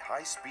provide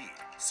high-speed,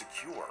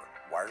 secure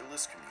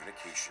wireless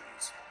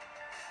communications.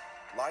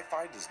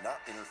 Li-Fi does not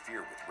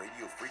interfere with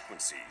radio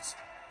frequencies,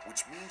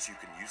 which means you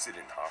can use it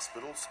in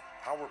hospitals,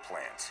 power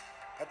plants,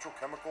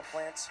 petrochemical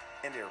plants,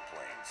 and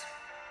airplanes.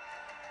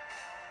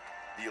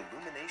 The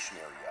illumination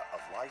area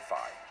of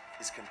Li-Fi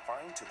is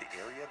confined to the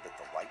area that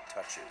the light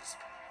touches,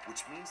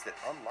 which means that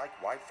unlike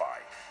Wi-Fi,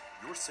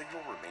 your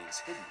signal remains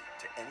hidden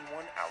to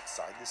anyone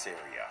outside this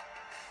area.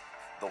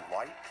 The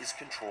light is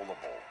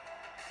controllable.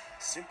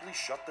 Simply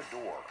shut the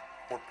door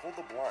or pull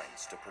the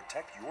blinds to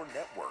protect your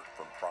network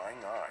from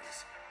prying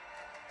eyes.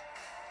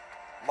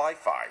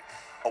 Li-Fi,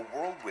 a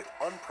world with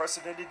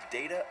unprecedented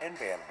data and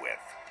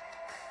bandwidth.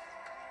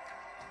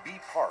 Be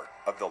part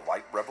of the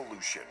light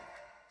revolution.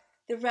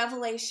 The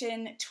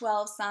Revelation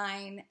 12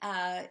 sign,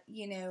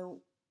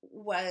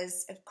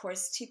 was, of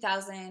course,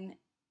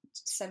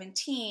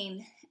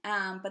 2017,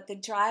 but the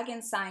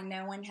dragon sign,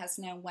 no one has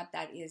known what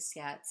that is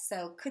yet.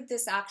 So could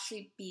this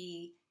actually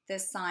be the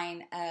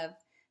sign of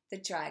the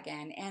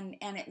dragon? And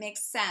it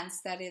makes sense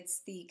that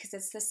because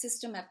it's the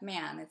system of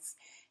man. It's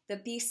the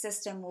beast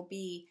system will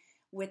be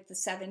with the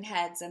 7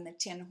 heads and the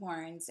 10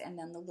 horns, and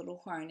then the little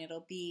horn.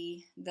 It'll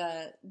be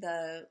the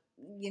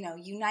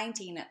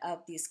uniting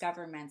of these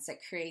governments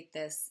that create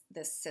this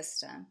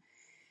system.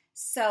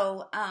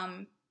 So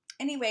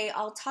anyway,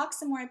 I'll talk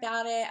some more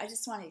about it. I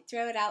just want to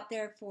throw it out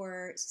there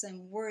for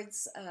some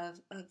words of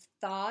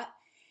thought,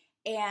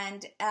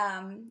 and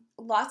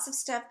lots of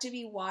stuff to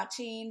be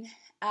watching.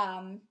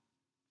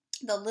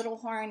 The little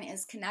horn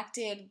is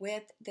connected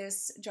with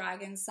this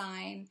dragon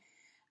sign.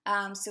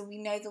 So we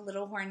know the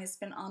little horn has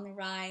been on the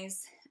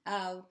rise.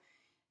 I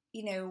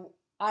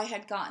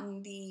had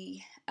gotten the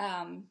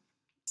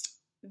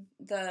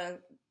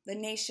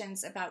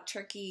nations about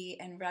Turkey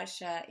and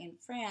Russia and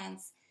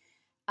France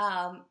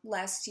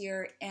last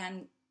year,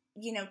 and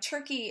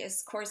Turkey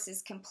is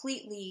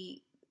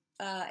completely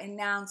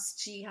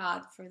announced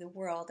jihad for the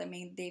world. I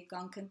mean, they've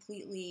gone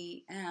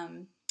completely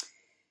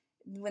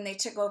when they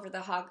took over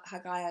the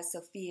Hagia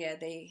Sophia,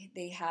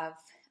 they have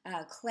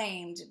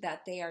claimed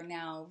that they are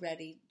now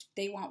ready.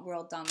 They want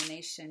world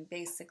domination,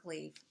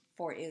 basically,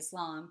 for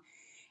Islam.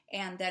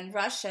 And then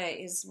Russia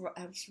is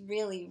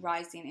really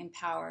rising in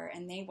power,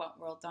 and they want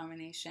world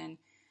domination.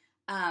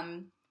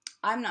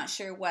 I'm not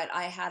sure what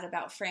I had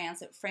about France,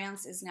 but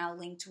France is now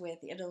linked with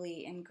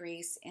Italy and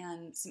Greece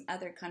and some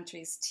other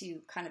countries to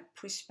kind of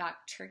push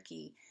back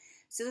Turkey.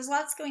 So there's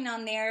lots going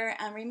on there.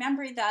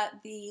 Remember that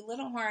the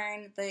little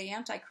horn, the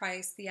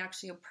Antichrist, the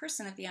actual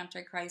person of the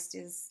Antichrist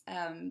is,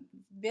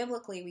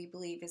 biblically, we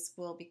believe,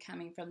 will be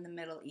coming from the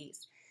Middle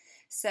East.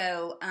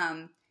 So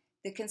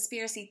the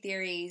conspiracy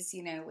theories,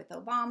 with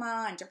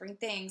Obama and different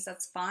things,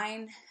 that's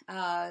fine.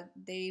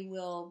 They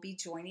will be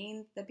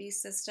joining the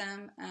beast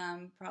system,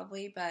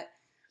 probably, but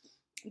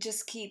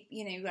just keep,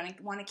 you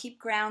want to keep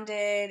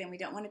grounded, and we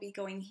don't want to be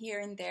going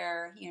here and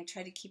there,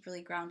 try to keep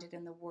really grounded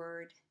in the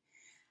Word.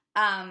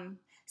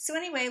 So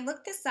anyway,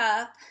 look this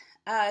up.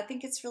 I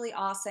think it's really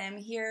awesome.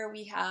 Here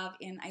we have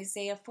in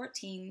Isaiah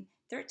 14:13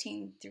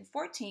 through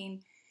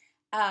 14,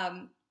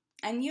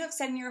 and you have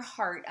said in your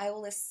heart, I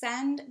will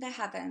ascend the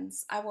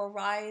heavens. I will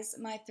rise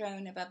my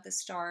throne above the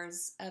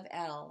stars of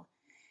El.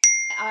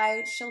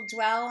 I shall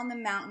dwell on the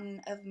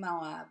mountain of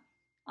Moab,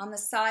 on the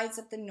sides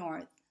of the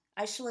north.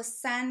 I shall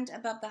ascend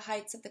above the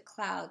heights of the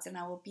clouds, and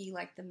I will be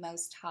like the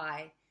Most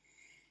High.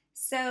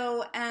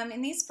 So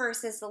in these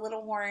verses, the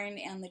little horn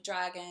and the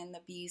dragon,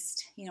 the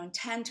beast,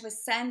 intend to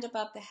ascend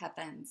above the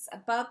heavens,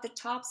 above the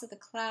tops of the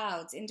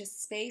clouds, into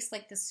space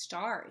like the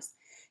stars,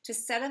 to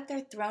set up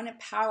their throne of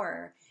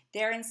power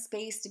there in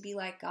space to be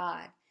like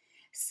God.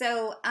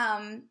 So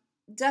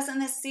doesn't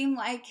this seem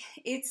like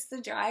it's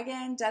the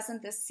dragon?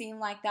 Doesn't this seem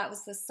like that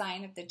was the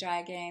sign of the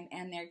dragon,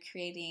 and they're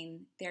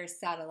creating their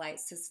satellite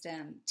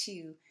system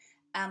to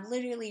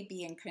literally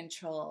be in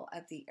control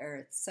of the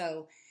earth?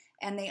 So,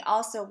 and they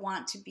also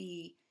want to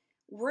be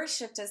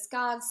worshipped as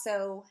God.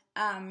 So,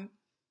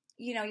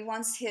 he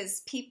wants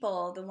his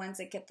people, the ones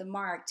that get the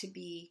mark, to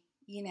be,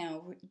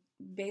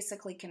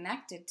 basically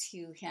connected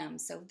to him.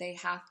 So they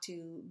have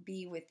to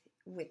be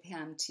with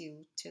him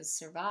to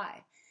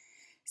survive.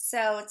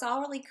 So it's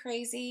all really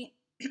crazy.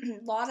 A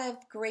lot of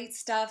great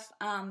stuff,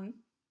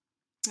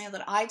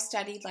 that I've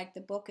studied, like the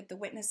book of The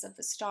Witness of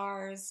the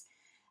Stars,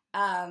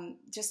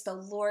 just the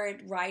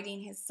Lord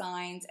writing his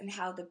signs, and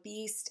how the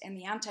beast and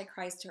the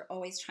Antichrist are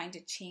always trying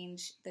to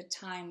change the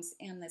times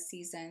and the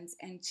seasons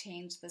and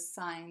change the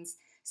signs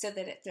so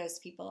that it throws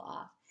people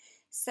off.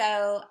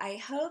 So I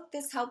hope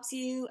this helps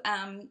you.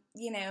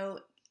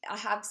 I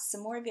have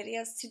some more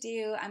videos to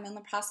do. I'm in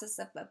the process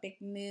of a big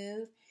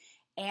move,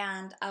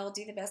 and I'll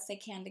do the best I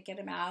can to get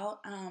them out.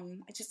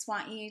 I just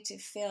want you to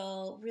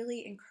feel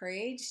really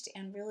encouraged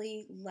and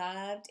really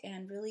loved,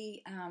 and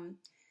really,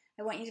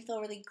 I want you to feel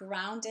really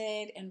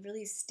grounded and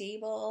really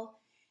stable,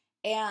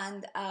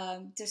 and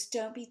just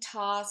don't be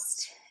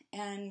tossed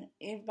and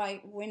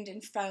by wind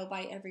and fro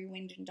by every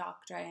wind and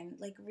doctrine.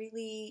 Like,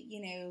 really,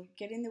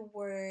 get in the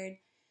Word.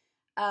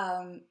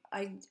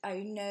 I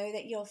know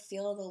that you'll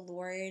feel the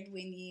Lord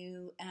when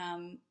you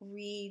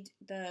read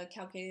the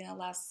Calculating the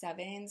Last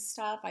Seven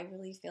stuff. I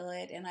really feel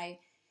it, and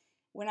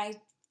when I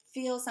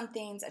feel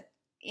something's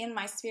in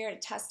my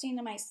spirit, testing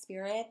in my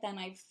spirit, then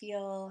I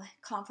feel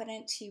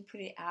confident to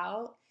put it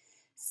out.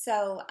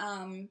 So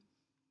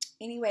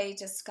anyway,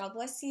 just God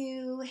bless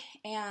you,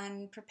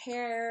 and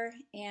prepare,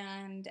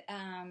 and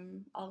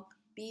I'll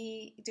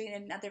be doing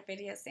another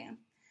video soon.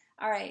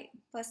 All right,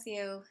 bless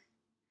you.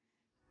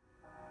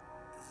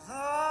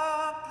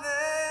 Lord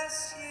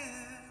bless you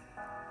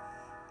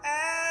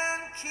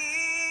and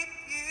keep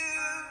you.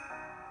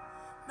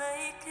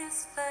 Make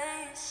his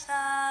face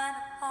shine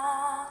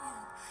upon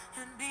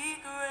you and be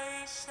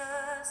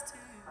gracious to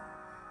you.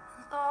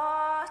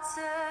 Lord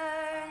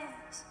turn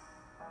his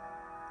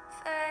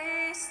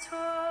face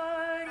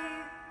toward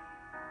you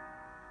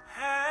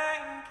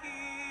and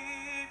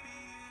give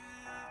you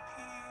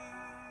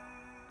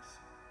peace.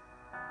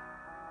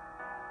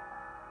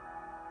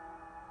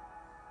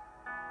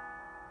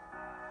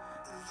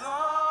 The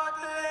Lord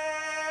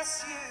bless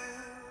you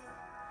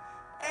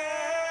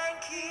and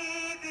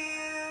keep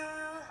you.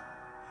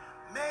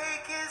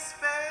 Make his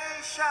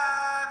face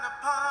shine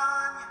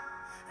upon you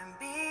and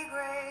be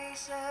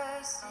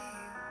gracious to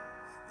you.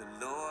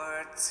 The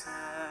Lord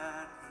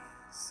turn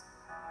his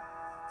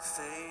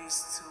face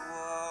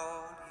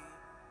toward you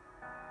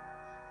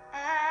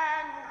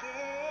and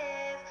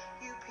give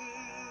you peace.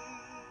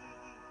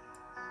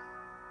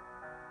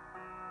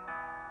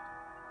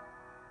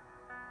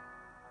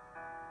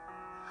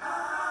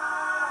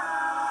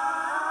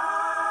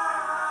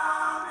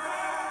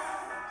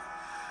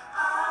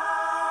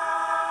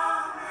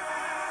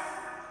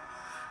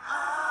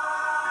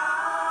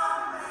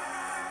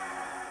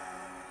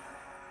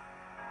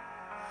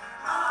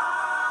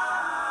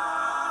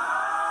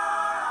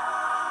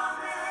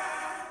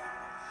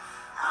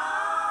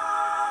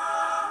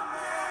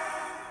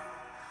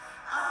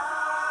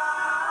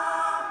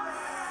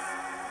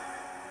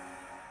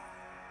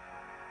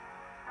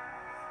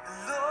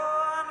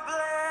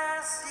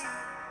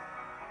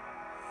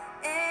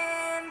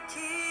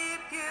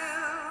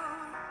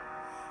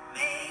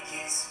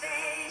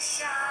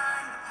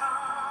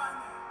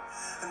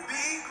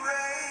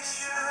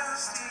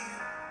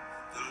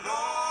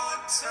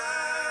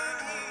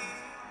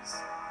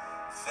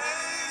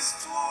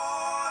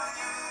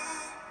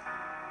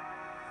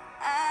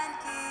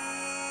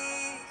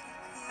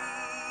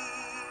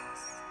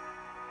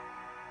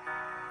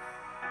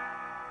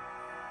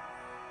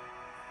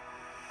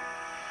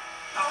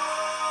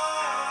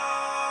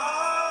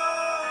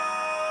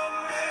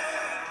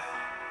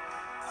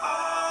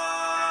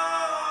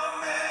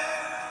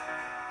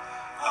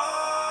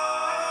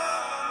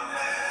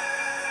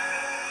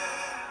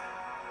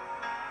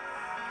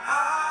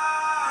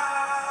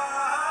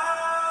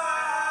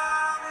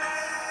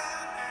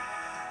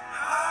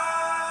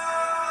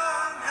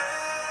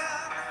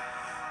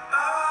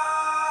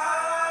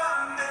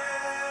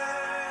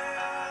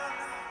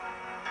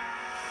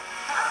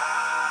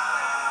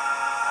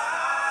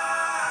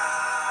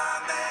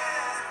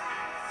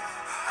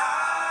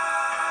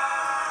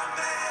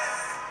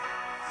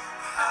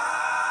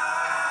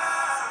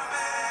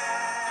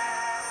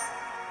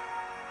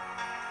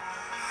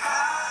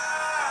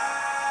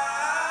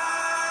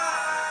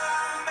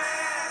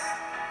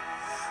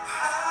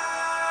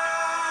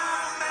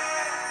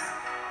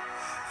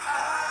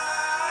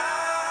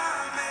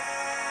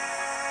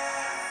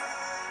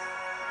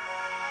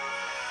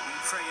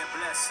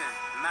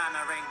 blessing.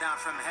 Manna rain down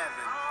from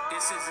heaven.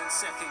 This isn't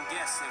second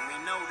guessing. We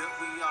know that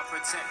we are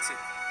protected.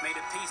 May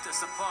the peace that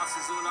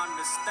surpasses all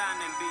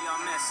understanding be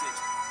our message.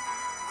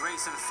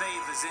 Grace and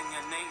favors in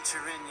your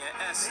nature, in your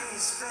essence. May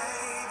His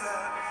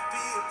favor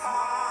be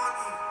upon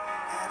you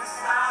and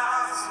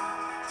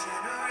 1,000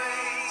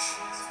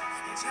 generations,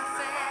 and your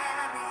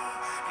family,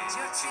 and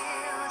your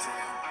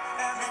children,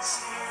 and the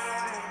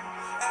children,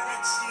 and the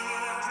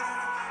children.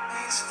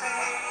 May His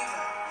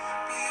favor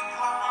be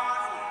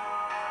upon you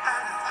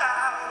and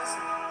 1,000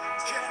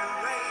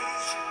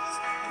 generations,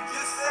 and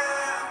your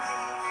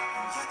family,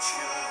 and your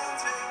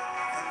children,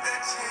 and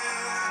their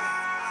children.